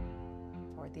never,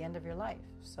 or at the end of your life.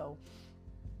 So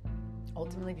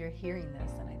ultimately, if you're hearing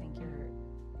this, and I think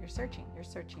you're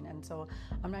searching. And so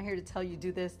I'm not here to tell you,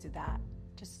 do this, do that.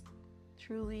 Just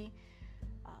truly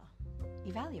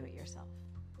evaluate yourself.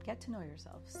 Get to know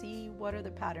yourself. See what are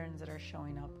the patterns that are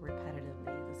showing up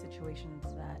repetitively, the situations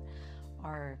that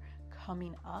are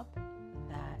coming up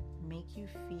that make you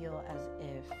feel as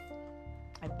if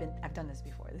I've done this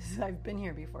before. I've been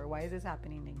here before. Why is this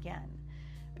happening again?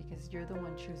 Because you're the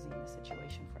one choosing the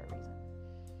situation for a reason.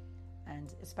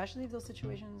 And especially if those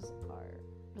situations are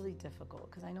really difficult,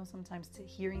 because I know sometimes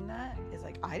hearing that is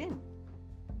like, I didn't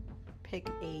pick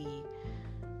a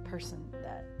person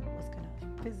that was going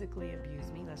to physically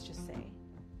abuse me, let's just say,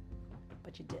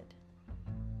 but you did.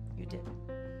 You did.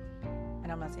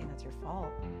 And I'm not saying that's your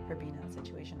fault for being in that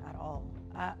situation at all.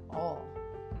 At all.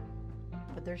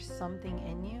 But there's something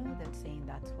in you that's saying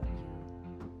that's what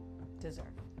you deserve.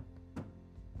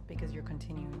 Because you're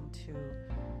continuing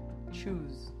to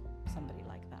choose somebody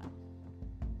like that.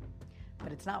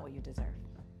 But it's not what you deserve.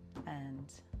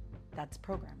 And that's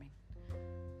programming.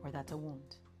 Or that's a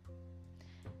wound.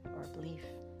 Or a belief.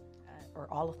 Or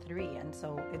all three. And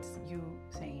so it's you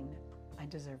saying, I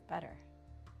deserve better.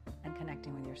 And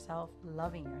connecting with yourself,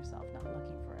 loving yourself, not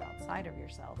looking for it outside of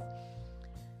yourself.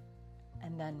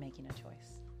 And then making a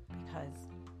choice.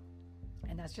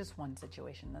 And that's just one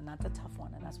situation, and that's a tough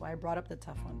one. And that's why I brought up the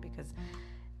tough one, because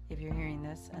if you're hearing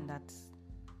this and that's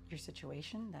your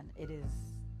situation, then it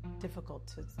is difficult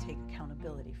to take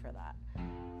accountability for that.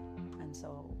 And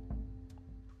so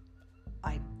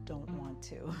I don't want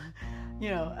to,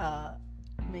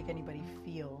 make anybody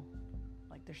feel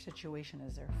like their situation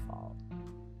is their fault,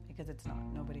 because it's not.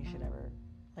 Nobody should ever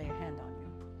lay a hand on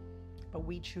you. But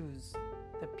we choose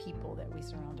the people that we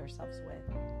surround ourselves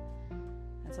with.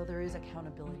 And so there is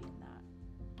accountability in that.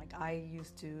 Like, I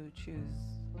used to choose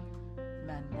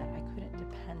men that I couldn't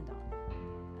depend on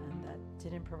and that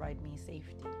didn't provide me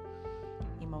safety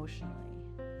emotionally.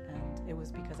 And it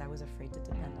was because I was afraid to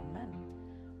depend on men.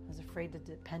 I was afraid that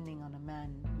depending on a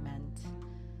man meant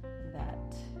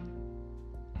that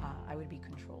I would be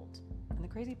controlled. And the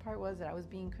crazy part was that I was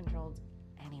being controlled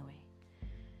anyway.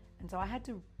 And so I had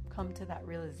to come to that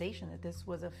realization that this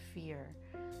was a fear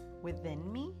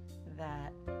within me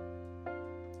that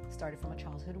started from a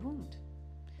childhood wound.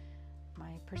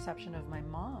 My perception of my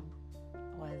mom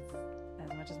was, as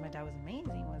much as my dad was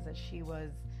amazing, was that she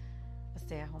was a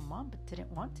stay-at-home mom but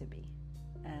didn't want to be.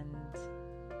 And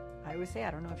I always say,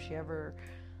 I don't know if she ever,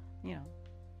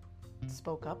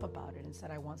 spoke up about it and said,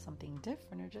 I want something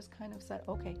different, or just kind of said,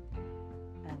 okay,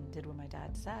 and did what my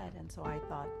dad said. And so I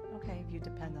thought, okay, if you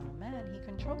depend on a man, he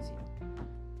controls you.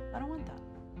 I don't want that.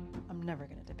 I'm never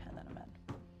going to depend on a man.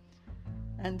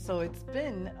 And so it's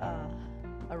been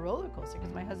a roller coaster,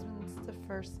 because my husband's the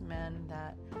first man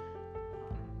that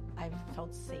I've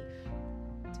felt safe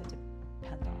to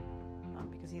depend on,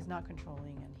 because he's not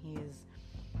controlling, and he is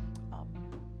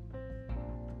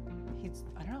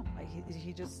I don't know,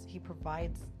 he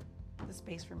provides the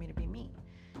space for me to be me.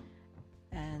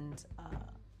 And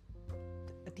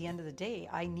at the end of the day,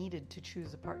 I needed to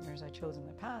choose the partners I chose in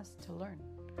the past to learn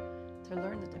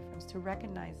the difference, to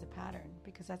recognize the pattern,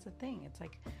 because that's the thing. It's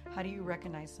like, how do you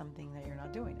recognize something that you're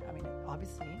not doing? I mean,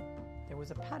 obviously there was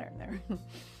a pattern there.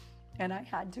 And I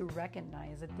had to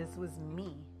recognize that this was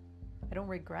me. I don't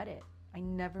regret it. I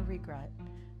never regret.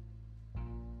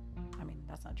 I mean,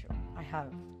 that's not true. I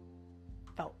have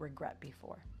felt regret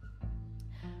before.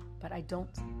 But I don't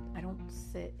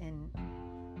sit in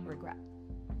regret.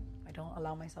 I don't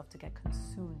allow myself to get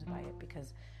consumed by it,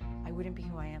 because I wouldn't be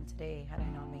who I am today had I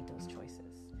not made those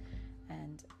choices.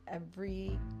 And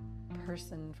every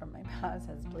person from my past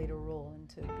has played a role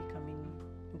into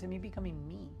me becoming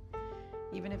me.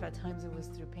 Even if at times it was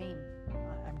through pain,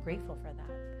 I'm grateful for that,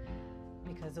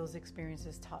 because those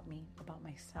experiences taught me about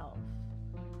myself.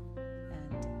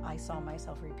 And I saw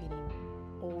myself repeating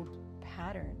old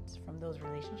patterns from those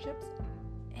relationships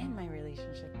in my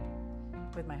relationship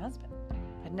with my husband.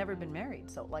 I'd never been married,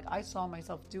 so I saw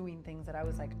myself doing things that I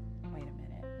was like, wait a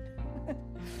minute.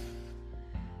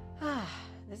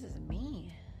 This is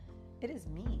me. It is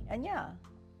me. And yeah,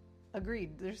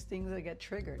 agreed, there's things that get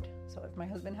triggered. So if my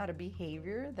husband had a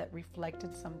behavior that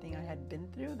reflected something I had been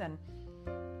through, then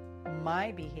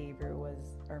my behavior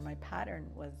my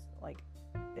pattern was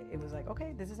it was like,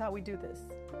 okay, this is how we do this.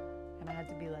 And I had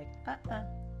to be like,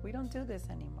 we don't do this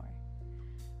anymore.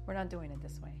 We're not doing it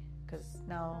this way. Because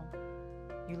now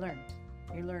you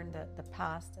learned that the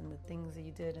past and the things that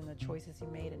you did and the choices you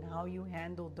made and how you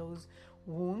handled those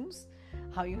wounds,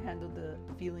 how you handled the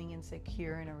feeling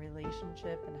insecure in a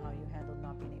relationship, and how you handled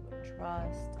not being able to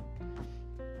trust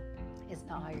is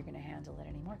not how you're going to handle it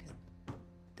anymore, because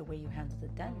the way you handled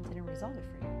it then didn't resolve it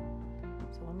for you.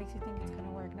 So what makes you think it's going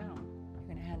to work now?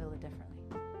 You're going to handle it differently.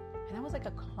 And that was like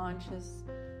a conscious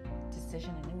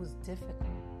decision, and it was difficult,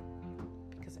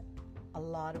 because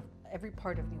every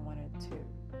part of me wanted to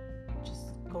just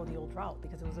go the old route,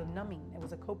 because it was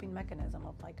a coping mechanism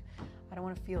of I don't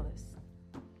want to feel this,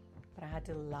 but I had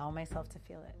to allow myself to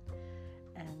feel it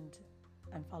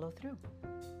and follow through.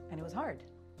 And it was hard,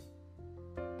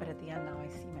 but at the end now I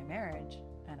see my marriage,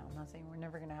 and I'm not saying we're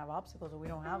never going to have obstacles, or we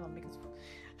don't have them, because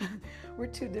we're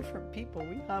two different people.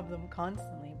 We have them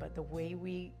constantly, but the way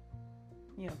we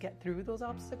get through those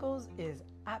obstacles is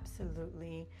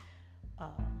absolutely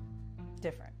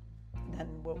different than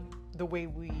the way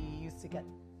we used to get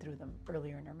through them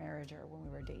earlier in our marriage or when we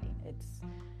were dating. It's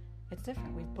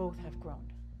different. We both have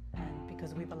grown, and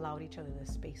because we've allowed each other the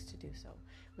space to do so,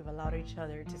 we've allowed each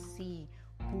other to see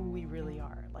who we really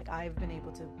are. Like, I've been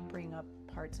able to bring up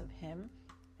parts of him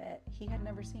that he had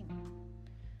never seen.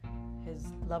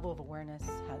 His level of awareness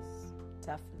has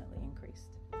definitely increased,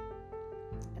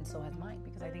 and so has mine,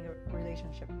 because I think a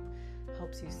relationship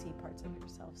helps you see parts of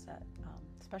yourselves that,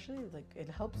 especially, like, it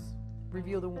helps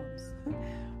reveal the wounds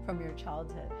from your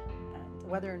childhood, and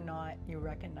whether or not you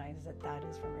recognize that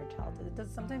is from your childhood. It does.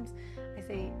 Sometimes I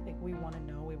say, like, we want to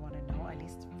know. At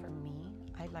least for me,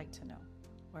 I'd like to know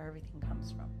where everything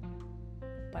comes from,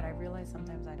 but I realize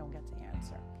sometimes I don't get the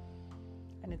answer.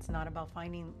 And it's not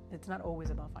always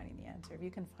about finding the answer. If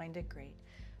you can find it, great.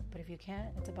 But if you can't,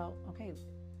 it's about, okay,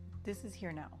 this is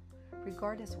here now.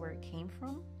 Regardless where it came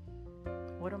from,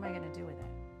 what am I going to do with it?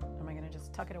 Am I going to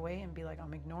just tuck it away and be like,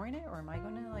 I'm ignoring it? Or am I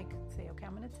going to, like, say, okay,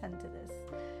 I'm going to tend to this?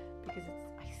 Because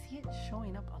I see it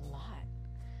showing up a lot.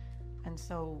 And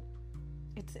so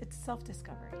it's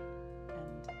self-discovery.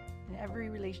 And in every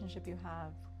relationship you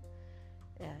have,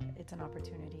 it's an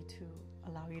opportunity to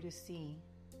allow you to see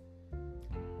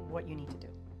what you need to do.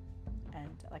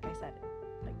 And like I said,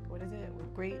 like, what is it?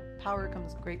 With great power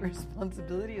comes great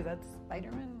responsibility. Is that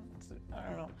Spider-Man? I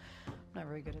don't know. I'm not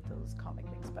very good at those comic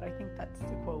things, but I think that's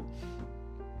the quote.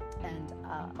 And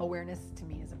awareness to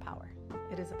me is a power.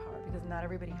 It is a power because not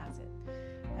everybody has it.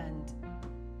 And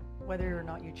whether or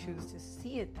not you choose to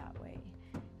see it that way,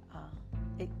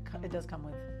 it does come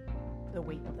with the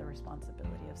weight of the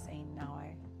responsibility of saying, now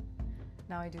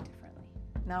I do differently.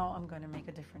 Now I'm going to make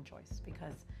a different choice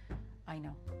because I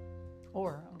know.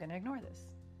 Or I'm going to ignore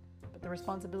this. But the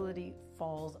responsibility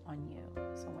falls on you.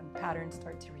 So when patterns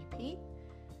start to repeat,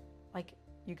 like,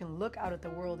 you can look out at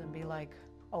the world and be like,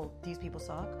 oh, these people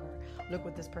suck, or look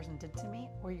what this person did to me.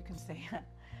 Or you can say,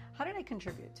 how did I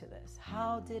contribute to this?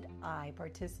 How did I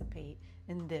participate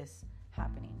in this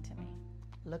happening to me?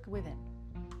 Look within.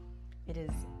 It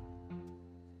is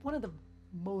one of the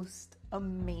most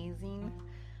amazing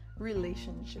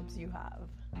relationships you have.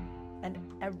 And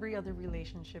every other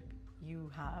relationship you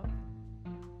have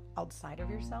outside of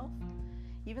yourself,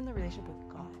 even the relationship with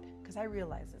God, because I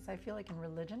realize this. I feel like in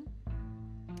religion,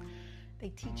 they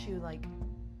teach you, like,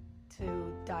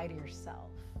 to die to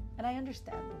yourself. And I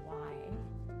understand why,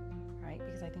 right?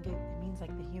 Because I think it means,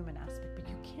 like, the human aspect, but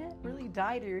you can't really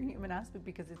die to your human aspect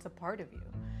because it's a part of you.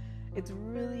 It's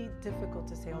really difficult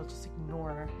to say, oh, just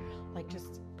ignore, like,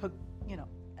 just put,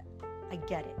 I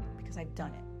get it because I've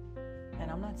done it. And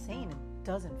I'm not saying it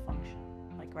doesn't function,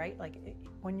 like, right? Like,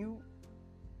 when you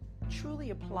truly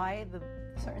apply the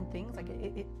certain things, like,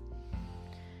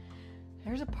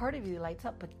 there's a part of you that lights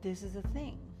up, but this is the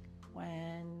thing.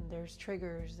 When there's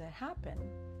triggers that happen,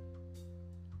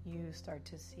 you start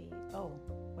to see, oh,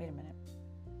 wait a minute.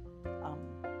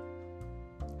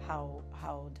 How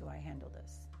do I handle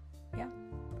this? Yeah,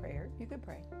 prayer. You could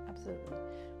pray, absolutely.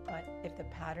 But if the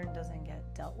pattern doesn't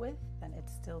get dealt with, then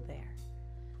it's still there.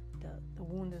 The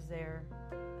wound is there,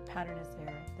 the pattern is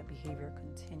there, the behavior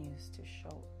continues to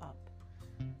show up.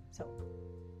 So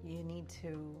you need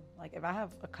to, like, if I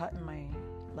have a cut in my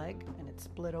leg and it's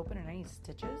split open and I need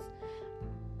stitches,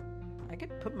 I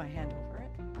could put my hand over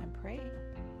it and pray.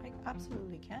 I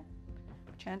absolutely can.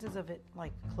 Chances of it,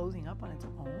 like, closing up on its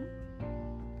own,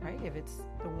 right? If it's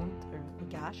the wound or the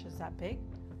gash is that big,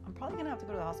 I'm probably gonna have to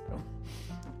go to the hospital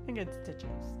and get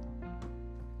stitches.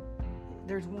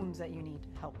 There's wounds that you need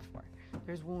help for.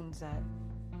 There's wounds that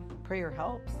prayer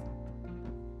helps,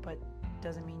 but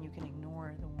doesn't mean you can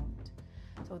ignore the wound.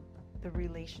 So the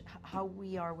how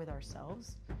we are with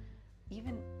ourselves,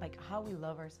 even like how we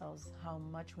love ourselves, how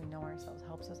much we know ourselves,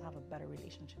 helps us have a better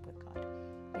relationship with God,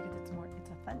 because it's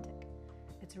authentic,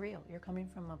 it's real. You're coming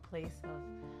from a place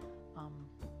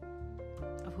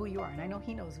of who you are, and I know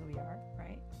He knows who we are,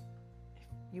 right?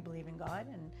 If you believe in God,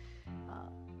 and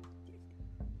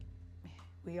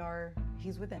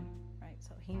He's within, right?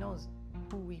 So He knows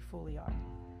who we fully are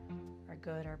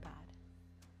good or bad.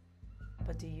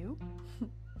 But do you?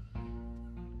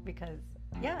 Because,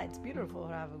 yeah, it's beautiful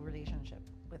to have a relationship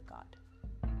with God.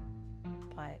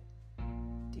 But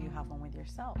do you have one with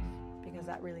yourself? Because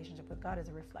that relationship with God is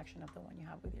a reflection of the one you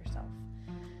have with yourself.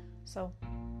 So,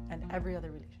 and every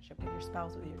other relationship with your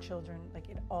spouse, with your children, like,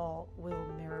 it all will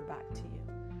mirror back to you.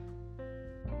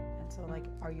 And so, like,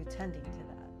 are you tending to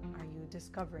that? Are you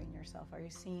discovering yourself? Are you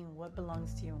seeing what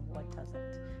belongs to you and what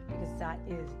doesn't? Because that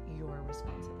is your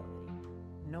responsibility,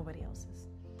 nobody else's.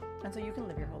 And so you can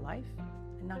live your whole life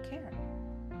and not care.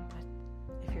 But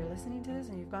if you're listening to this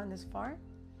and you've gone this far,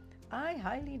 I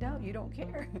highly doubt you don't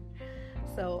care.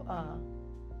 So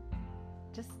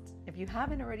just, if you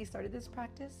haven't already started this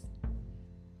practice,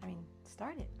 I mean,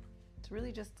 start it. It's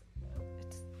really just,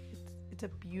 it's a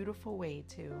beautiful way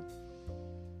to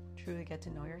truly get to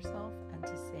know yourself and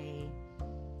to say,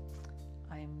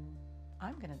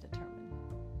 I'm going to determine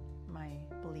my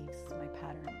beliefs, my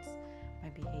patterns, my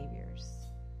behaviors,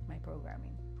 my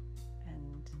programming.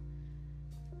 And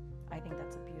I think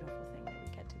that's a beautiful thing that we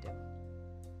get to do.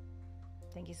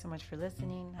 Thank you so much for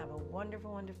listening. Have a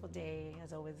wonderful, wonderful day.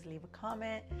 As always, leave a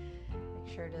comment.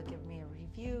 Make sure to give me a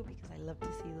review because I love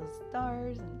to see those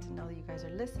stars and to know that you guys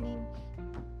are listening.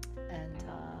 And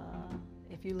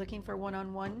if you're looking for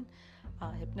one-on-one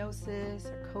hypnosis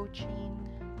or coaching,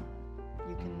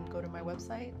 you can go to my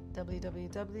website,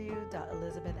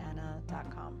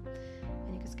 www.elizabethanna.com,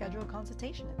 and you can schedule a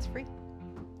consultation. It's free.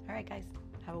 All right, guys.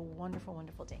 Have a wonderful,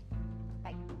 wonderful day.